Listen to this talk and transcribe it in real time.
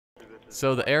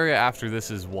So the area after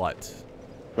this is what?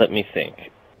 Let me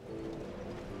think.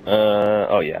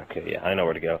 Oh yeah, okay, yeah, I know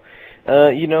where to go.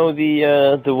 You know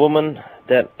the woman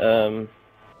that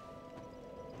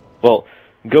well,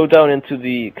 go down into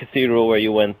the cathedral where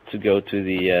you went to go to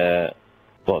the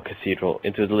cathedral,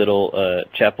 into the little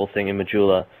chapel thing in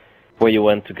Majula, where you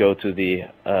went to go to the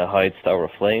Heide's Tower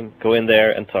of Flame. Go in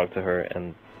there and talk to her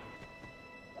and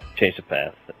change the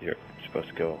path that you're supposed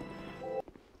to go.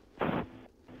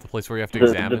 The place where you have to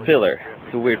examine? The pillar.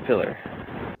 The weird pillar.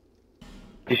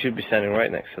 You should be standing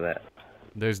right next to that.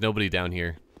 There's nobody down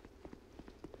here.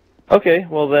 Okay,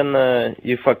 well then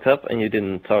you fucked up and you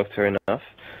didn't talk to her enough.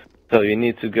 So you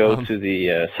need to go to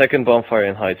the second bonfire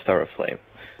in Heide's Tower of Flame.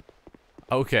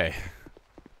 Okay.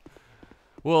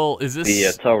 Well, is this...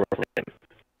 The Tower of Flame.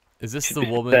 Is this the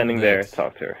woman standing there,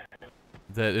 talk to her.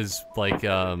 That is like, is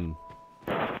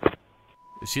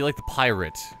she like the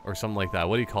pirate or something like that?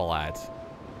 What do you call that?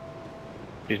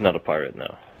 She's not a pirate,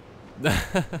 no.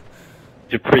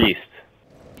 She's a priest.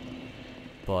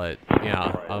 But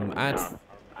yeah,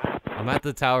 I'm at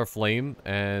the Tower of Flame,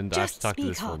 and I have to talk to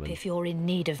this woman. Just speak up if you're in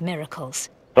need of miracles.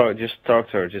 Just talk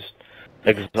to her. Just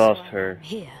exhaust her. I'm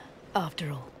here,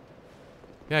 after all.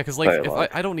 Yeah, because like, if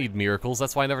I don't need miracles,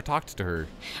 that's why I never talked to her.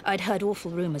 I'd heard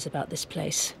awful rumors about this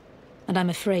place, and I'm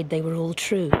afraid they were all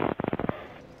true.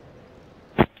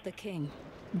 The king,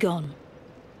 gone.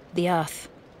 The earth,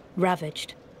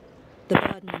 ravaged. The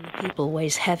burden on the people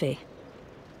weighs heavy.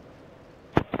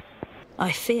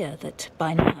 I fear that,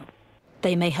 by now,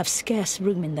 they may have scarce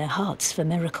room in their hearts for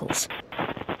miracles.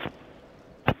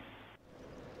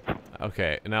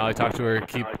 Okay, now I talk to her,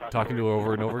 keep talking to her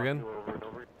over and over again?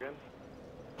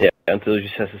 Yeah, until she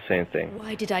says the same thing.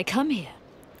 Why did I come here?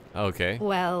 Okay.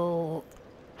 Well...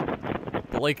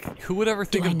 But like, who would ever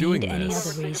think of doing this? Do I need any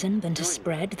other reason than to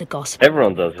spread the gospel?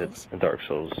 Everyone does it in Dark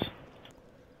Souls.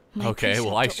 Okay,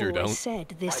 well I sure don't.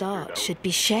 Said this art should be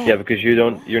shared. Yeah, because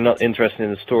you're not interested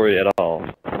in the story at all.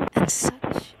 And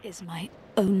such is my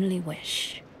only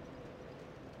wish.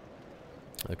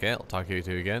 Okay, I'll talk to you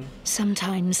two again.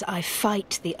 Sometimes I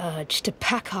fight the urge to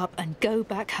pack up and go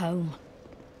back home.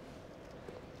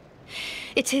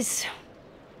 It is...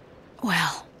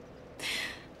 well...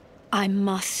 I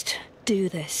must do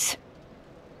this.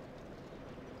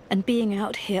 And being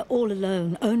out here all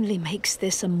alone only makes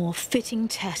this a more fitting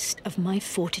test of my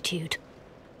fortitude.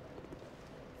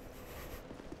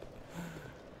 I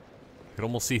could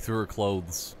almost see through her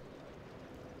clothes.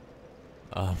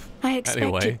 I expected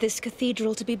anyway. this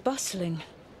cathedral to be bustling,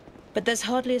 but there's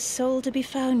hardly a soul to be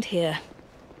found here.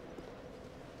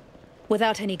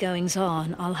 Without any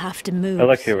goings-on, I'll have to move. I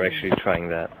like you actually trying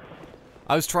that.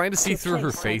 I was trying to see through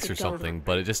her face or something,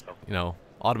 but it just, you know,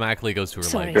 automatically goes to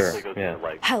her legs. Sure, yeah.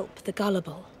 Help the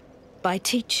gullible by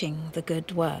teaching the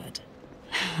good word.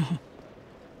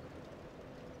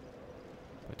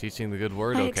 By teaching the good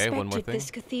word, okay, one more thing.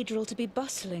 This cathedral to be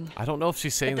bustling. I don't know if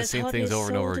she's saying the same things over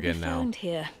and over again now.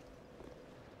 Here.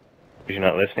 You're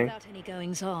not listening? Without any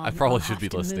goings on, I probably I'll should be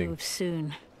have to listening. Move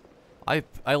soon. I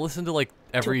listen to like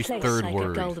every third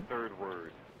word.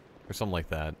 Or something like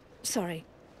that. Sorry.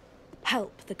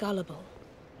 Help the gullible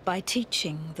by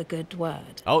teaching the good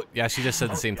word. Oh, yeah, she just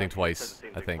said the same thing twice,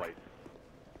 I think.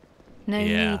 No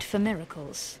need for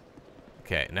miracles.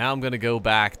 Okay, now I'm gonna go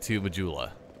back to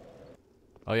Majula.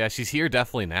 Oh yeah, she's here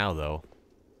definitely now, though.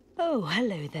 Oh,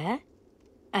 hello there.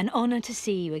 An honor to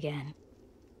see you again.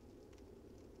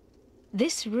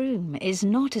 This room is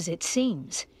not as it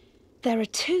seems. There are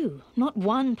two, not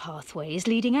one pathways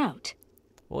leading out.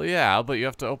 Well, yeah, but you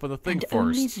have to open the thing first.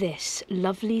 Only this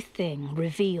lovely thing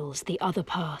reveals the other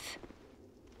path.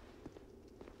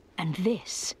 And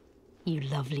this, you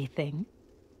lovely thing,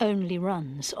 only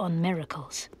runs on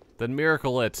miracles. Then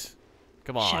miracle it.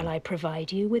 Come on. Shall I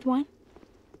provide you with one?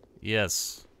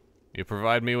 Yes. You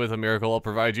provide me with a miracle, I'll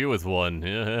provide you with one.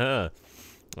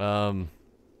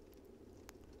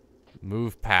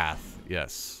 Move path.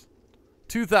 Yes.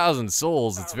 2,000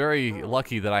 souls. It's very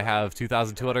lucky that I have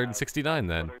 2,269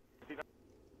 then.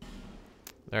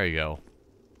 There you go.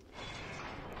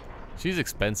 She's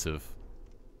expensive.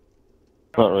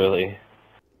 Not really.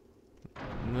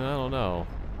 No, I don't know.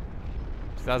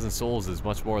 2,000 souls is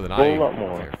much more than I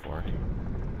care for.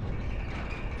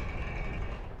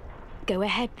 Go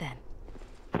ahead then.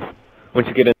 Once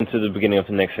you get into the beginning of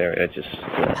the next area, just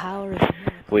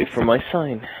wait for my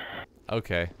sign.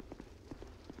 Okay.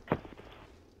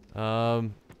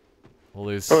 Well,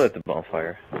 there's... Or at the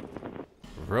bonfire.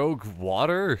 Rogue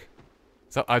water?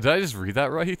 So, did I just read that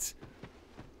right?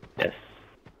 Yes.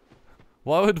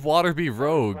 Why would water be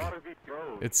rogue?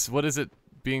 It's, what is it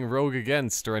being rogue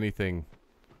against or anything?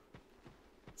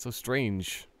 So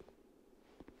strange.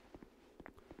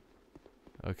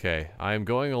 Okay, I'm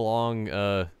going along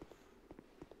a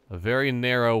very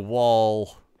narrow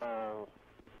wall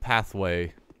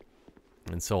pathway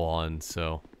and so on,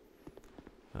 so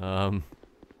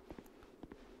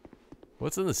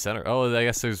what's in the center? Oh, I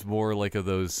guess there's more like of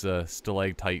those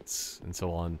stalactites and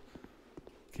so on.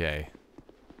 Okay.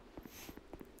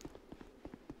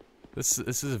 This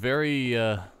is a very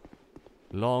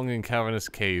long and cavernous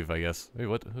cave, I guess. Wait,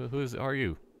 what? Are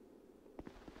you?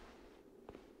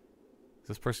 Is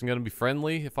this person gonna be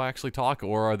friendly if I actually talk,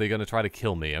 or are they gonna try to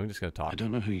kill me? I'm just gonna talk. I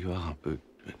don't know who you are, but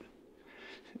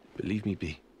leave me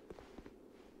be.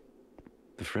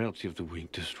 The frailty of the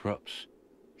weak disrupts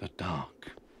the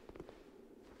dark.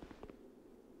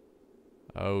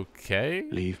 Okay.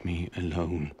 Leave me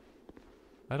alone.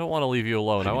 I don't want to leave you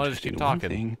alone. I want to just keep talking.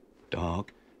 One thing,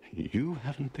 dark. You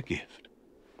haven't the gift.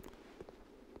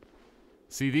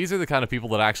 See, these are the kind of people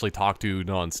that I actually talk to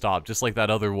non-stop, just like that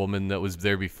other woman that was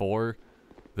there before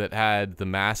that had the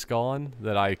mask on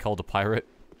that I called a pirate.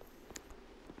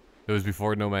 It was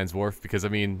before No Man's Wharf, because, I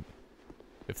mean,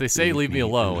 if they say leave me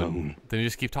alone, then you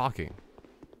just keep talking.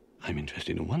 I'm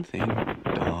interested in one thing,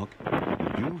 dark.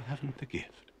 You haven't the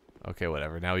gift. Okay,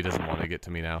 whatever. Now he doesn't want to get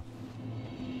to me now.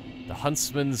 The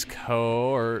Huntsman's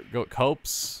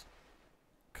Copse?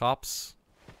 Cops?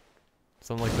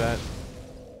 Something like that.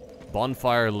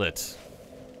 Bonfire lit.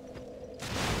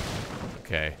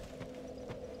 Okay.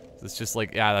 It's just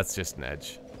like, yeah, that's just an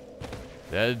edge.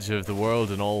 The edge of the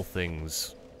world and all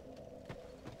things.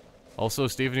 Also,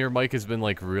 Steven, your mic has been,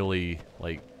 like, really,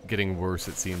 like, getting worse,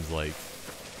 it seems like.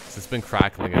 It's been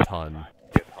crackling a ton.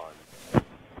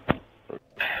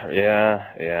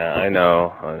 Yeah, I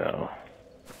know.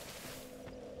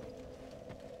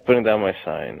 Putting down my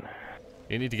sign.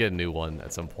 You need to get a new one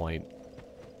at some point.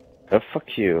 Oh,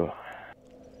 fuck you.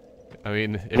 I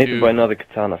mean, if I need to buy another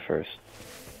katana first.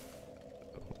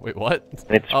 Wait, what?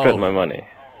 I need to spread my money.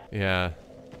 Yeah.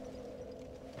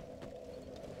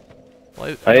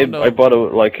 Well, I bought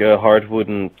a hard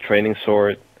wooden training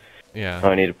sword. Yeah.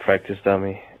 Now I need a practice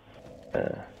dummy.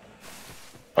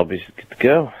 I'll be good to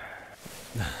go.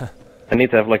 I need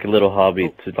to have like a little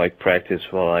hobby to like practice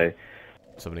while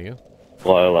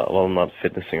I'm not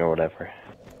fitnessing or whatever.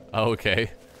 Oh,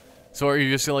 okay. So are you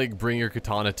just gonna like bring your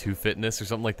katana to fitness or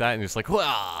something like that, and you're just like,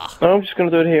 wah! No, I'm just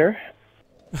gonna do it here.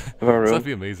 In my room. That'd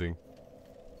be amazing.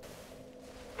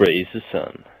 Praise the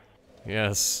sun.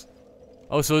 Yes.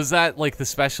 Oh, so is that like the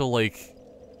special like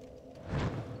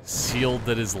shield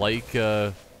that is like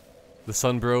the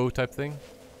Sunbro type thing?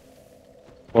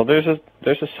 Well, there's a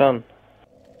sun.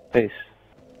 Face.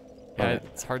 Yeah,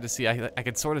 it's hard to see. I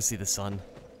can sort of see the sun.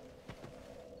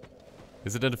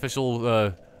 Is it an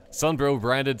official Sunbro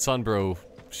branded Sunbro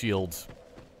shield?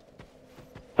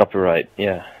 Copyright,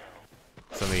 yeah.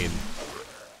 So I mean,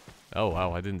 oh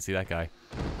wow, I didn't see that guy.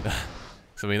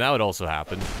 So I mean, that would also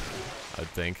happen, I'd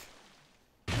think.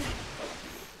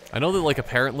 I know that like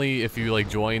apparently if you like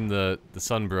join the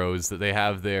Sunbros that they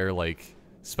have their like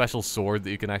special sword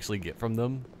that you can actually get from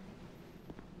them.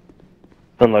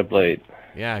 Sunlight blade.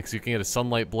 Yeah, because you can get a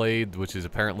sunlight blade, which is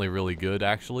apparently really good,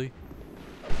 actually.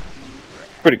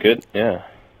 Pretty good, yeah.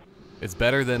 It's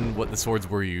better than what the swords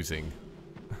we're using.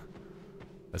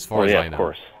 As far as I know. Of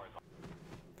course.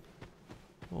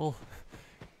 Well,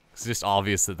 it's just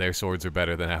obvious that their swords are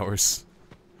better than ours.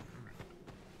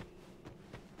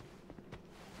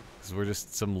 Because we're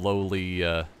just some lowly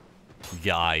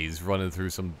guys running through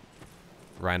some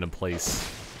random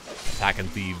place, attacking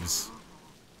thieves.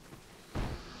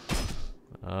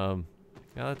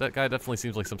 Yeah, that guy definitely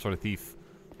seems like some sort of thief.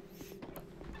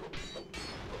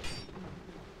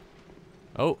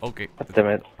 Oh, okay. Damn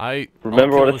it.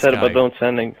 Remember what I said about not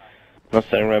standing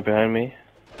right behind me?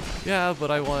 Yeah,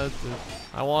 but I want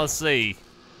to see.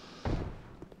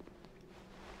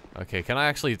 Okay, can I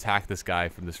actually attack this guy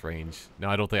from this range? No,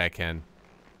 I don't think I can.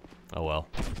 Oh well.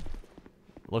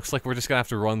 Looks like we're just gonna have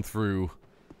to run through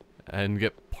and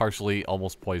get partially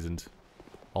almost poisoned.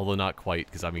 Although not quite,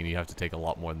 because I mean you have to take a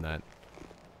lot more than that.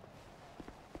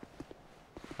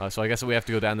 So I guess we have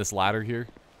to go down this ladder here.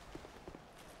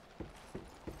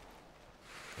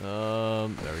 There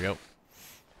we go.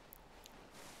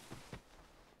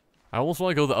 I almost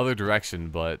want to go the other direction,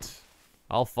 but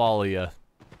I'll follow you.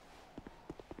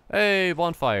 Hey,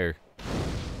 bonfire.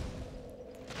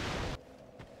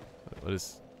 What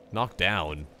is... knocked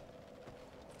down?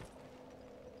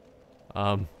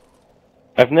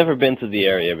 I've never been to the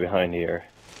area behind here.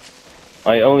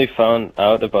 I only found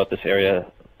out about this area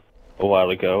a while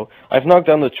ago. I've knocked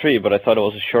down the tree, but I thought it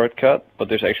was a shortcut, but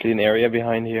there's actually an area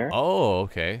behind here. Oh,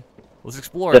 okay. Let's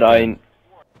explore that it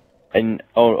then.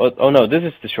 oh no, this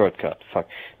is the shortcut. Fuck.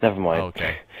 Never mind.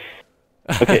 Okay.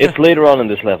 Okay, it's later on in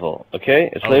this level. Okay,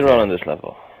 it's later on in this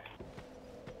level.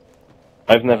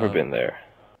 I've never been there.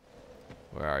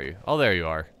 Where are you? Oh, there you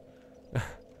are.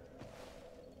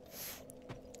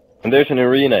 And there's an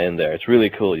arena in there. It's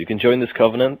really cool. You can join this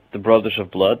covenant, the Brothers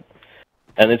of Blood,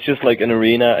 and it's just like an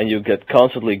arena, and you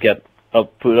constantly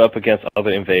put up against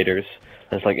other invaders.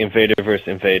 And it's like invader versus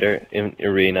invader in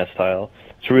arena style.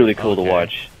 It's really cool to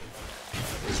watch.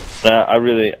 I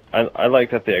like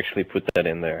that they actually put that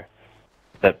in there.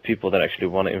 That people that actually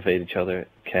want to invade each other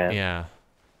can. Yeah.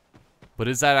 But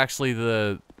is that actually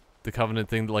the covenant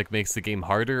thing that like makes the game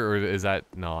harder, or is that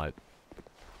not?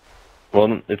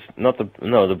 Well, it's not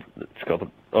it's called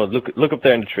look up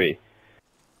there in the tree.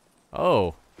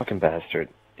 Oh. Fucking bastard.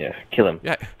 Yeah, kill him.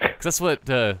 Yeah, 'cause that's what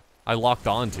I locked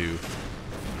on to.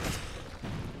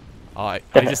 Oh, I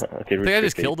just okay, I think I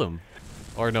just killed him.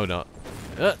 Or no.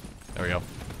 There we go.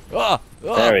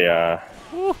 There we are.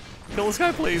 Ooh, kill this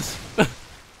guy, please.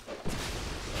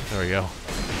 There we go.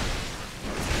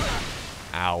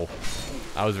 Ow.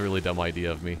 That was a really dumb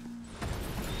idea of me.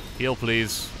 Heal,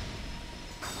 please.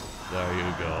 There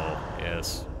you go.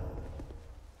 Yes.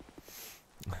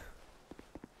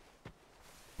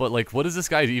 But, like, what does this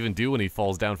guy even do when he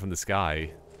falls down from the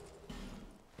sky?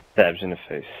 Stabs in the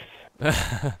face.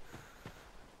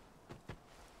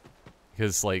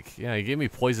 Because, like, yeah, he gave me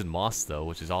poison moss, though,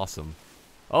 which is awesome.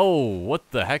 Oh,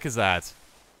 what the heck is that?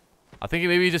 I think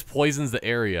maybe he just poisons the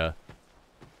area.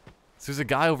 So there's a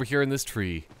guy over here in this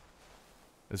tree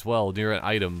as well, near an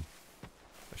item.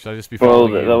 Or should I just be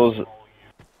following you?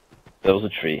 That was a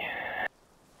tree.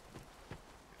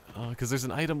 Because there's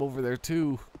an item over there,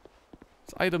 too.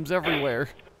 There's items everywhere.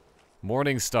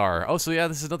 Morning Star. Oh, so yeah,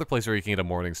 this is another place where you can get a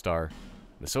Morning Star.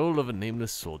 The soul of a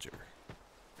nameless soldier.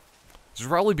 Should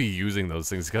probably be using those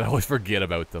things because I always forget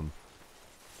about them.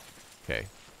 Okay.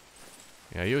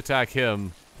 Yeah, you attack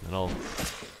him, and I'll...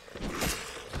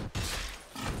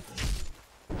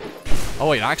 Oh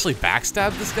wait, I actually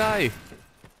backstabbed this guy?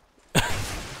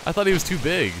 I thought he was too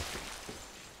big.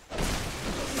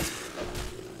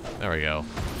 There we go.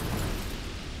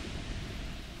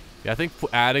 Yeah, I think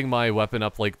adding my weapon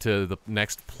up like to the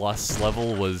next plus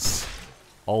level was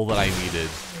all that I needed.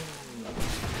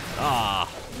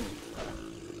 Ah!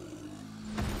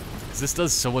 This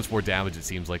does so much more damage, it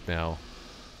seems like now.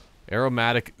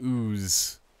 Aromatic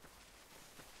ooze.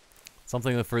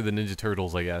 Something for the Ninja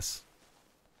Turtles, I guess.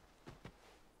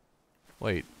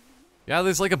 Wait. Yeah,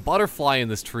 there's like a butterfly in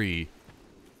this tree.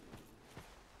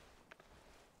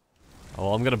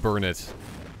 Oh, I'm gonna burn it.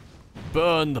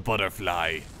 Burn the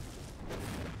butterfly.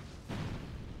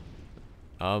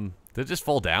 Did it just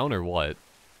fall down or what?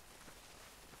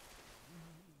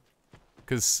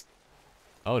 'Cause...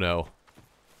 Oh no.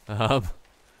 I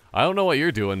don't know what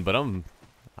you're doing, but you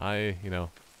know,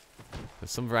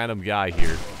 there's some random guy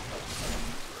here.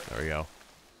 There we go.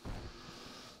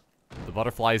 The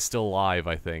butterfly is still alive,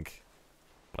 I think.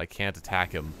 But I can't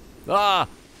attack him. Ah!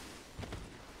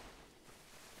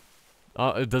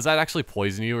 Does that actually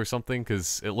poison you or something?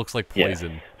 Because it looks like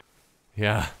poison.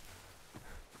 Yeah.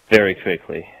 Very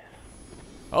quickly.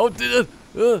 Oh,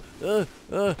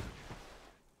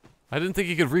 I didn't think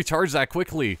you could recharge that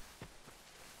quickly.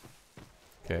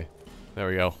 Okay, there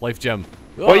we go. Life gem.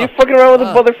 Why are you fucking around with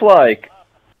a butterfly?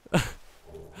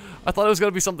 I thought it was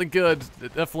gonna be something good.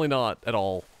 Definitely not at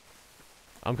all.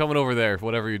 I'm coming over there,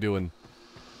 whatever you're doing.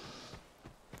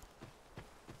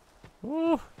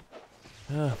 Ooh.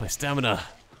 My stamina.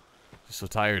 Just so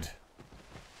tired.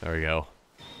 There we go.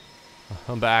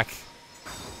 I'm back.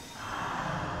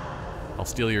 I'll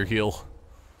steal your heal.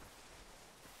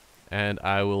 And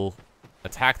I will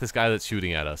attack this guy that's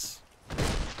shooting at us.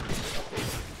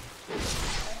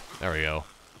 There we go.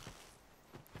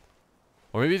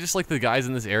 Or maybe just like the guys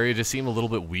in this area just seem a little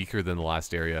bit weaker than the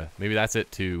last area. Maybe that's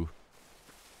it too.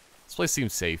 This place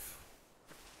seems safe.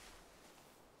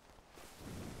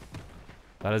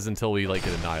 That is until we like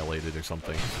get annihilated or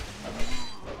something.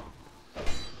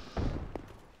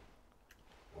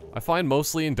 I find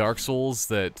mostly in Dark Souls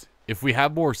that if we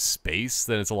have more space,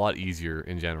 then it's a lot easier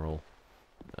in general.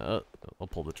 I'll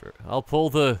pull the trigger. I'll pull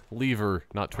the lever,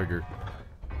 not trigger.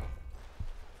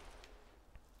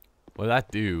 What did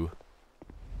that do?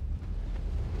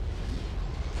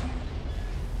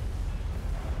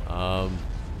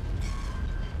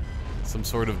 Some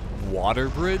sort of water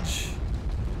bridge?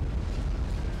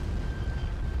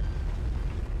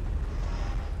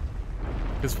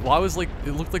 Because why was like,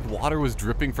 it looked like water was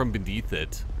dripping from beneath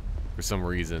it for some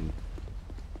reason.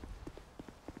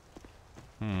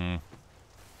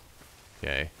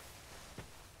 Okay.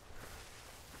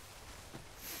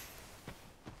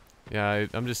 Yeah,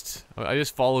 I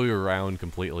just follow you around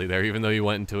completely there, even though you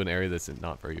went into an area that's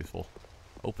not very useful.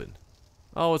 Open.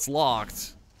 Oh, it's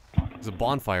locked. There's a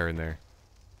bonfire in there.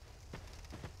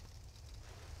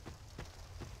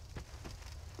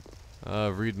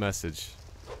 Read message.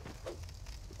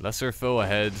 Lesser foe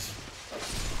ahead.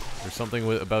 There's something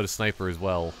about a sniper as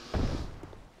well.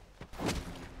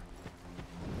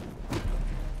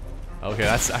 Okay,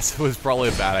 that was probably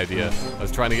a bad idea. I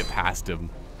was trying to get past him.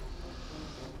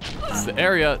 The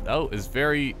area, is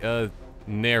very,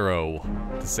 narrow,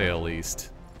 to say the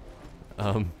least.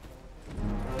 Okay,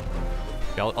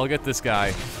 I'll get this guy.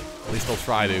 At least I'll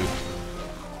try to.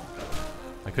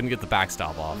 I couldn't get the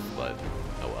backstop off, but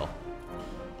oh well.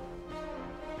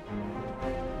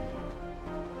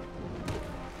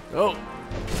 Oh!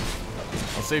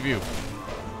 I'll save you.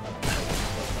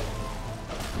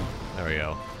 There we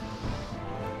go.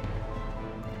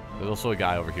 There's also a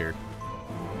guy over here.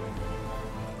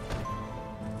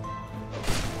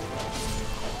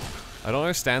 I don't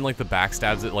understand, like, the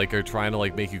backstabs that, like, are trying to,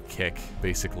 like, make you kick,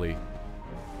 basically.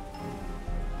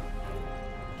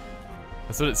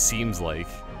 That's what it seems like.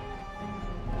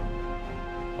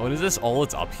 Oh, and is this all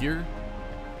that's up here?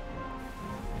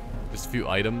 Just a few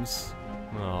items?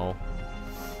 No.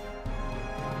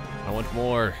 I want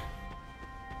more.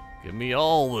 Give me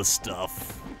all the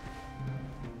stuff.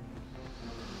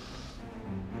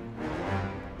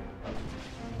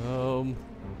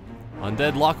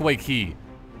 Undead lockaway key.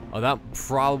 Oh, that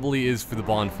probably is for the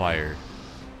bonfire.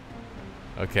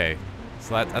 Okay,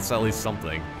 so that's at least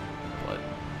something. But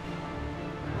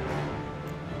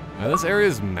now this area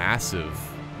is massive.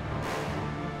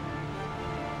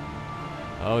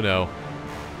 Oh no,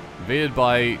 invaded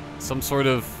by some sort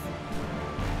of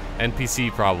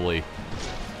NPC probably.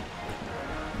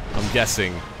 I'm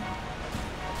guessing.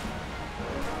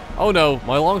 Oh no,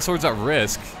 my longsword's at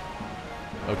risk.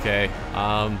 Okay,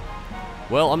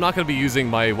 well, I'm not gonna be using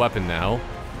my weapon now.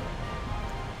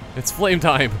 It's flame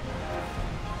time!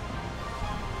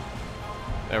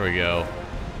 There we go.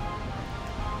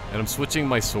 And I'm switching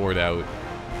my sword out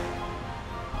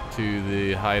to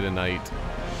the Heide Knight.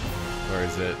 Where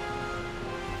is it?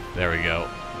 There we go.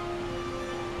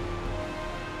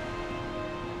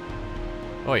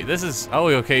 Oh wait, this is... Oh,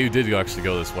 okay, you did actually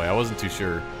go this way. I wasn't too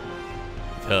sure.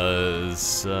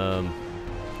 Because,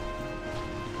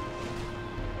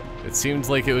 it seemed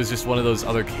like it was just one of those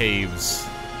other caves.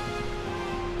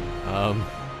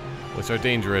 Which are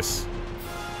dangerous.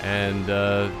 And,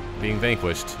 being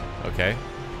vanquished. Okay.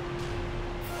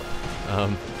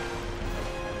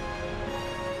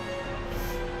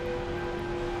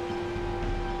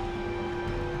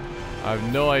 I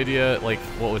have no idea, like,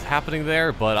 what was happening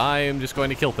there, but I am just going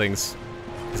to kill things.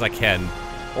 Because I can.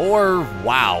 Or,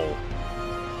 wow.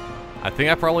 I think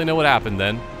I probably know what happened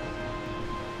then.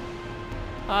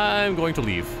 I'm going to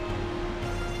leave.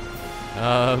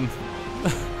 And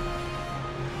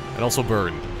also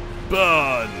burn.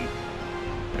 Burn!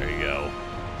 There you go.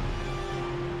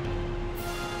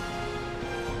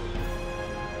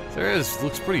 This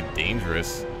looks pretty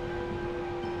dangerous.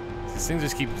 These things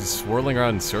just keep swirling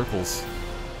around in circles.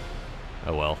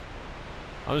 Oh well.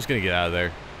 I'm just gonna get out of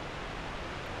there.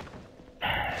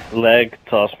 Leg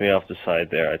tossed me off the side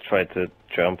there. I tried to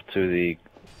jump to the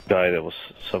guy that was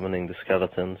summoning the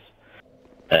skeletons,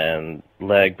 and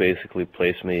Leg basically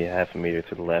placed me half a meter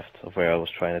to the left of where I was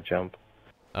trying to jump.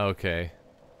 Okay.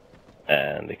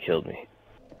 And they killed me.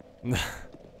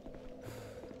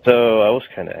 So I was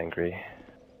kind of angry.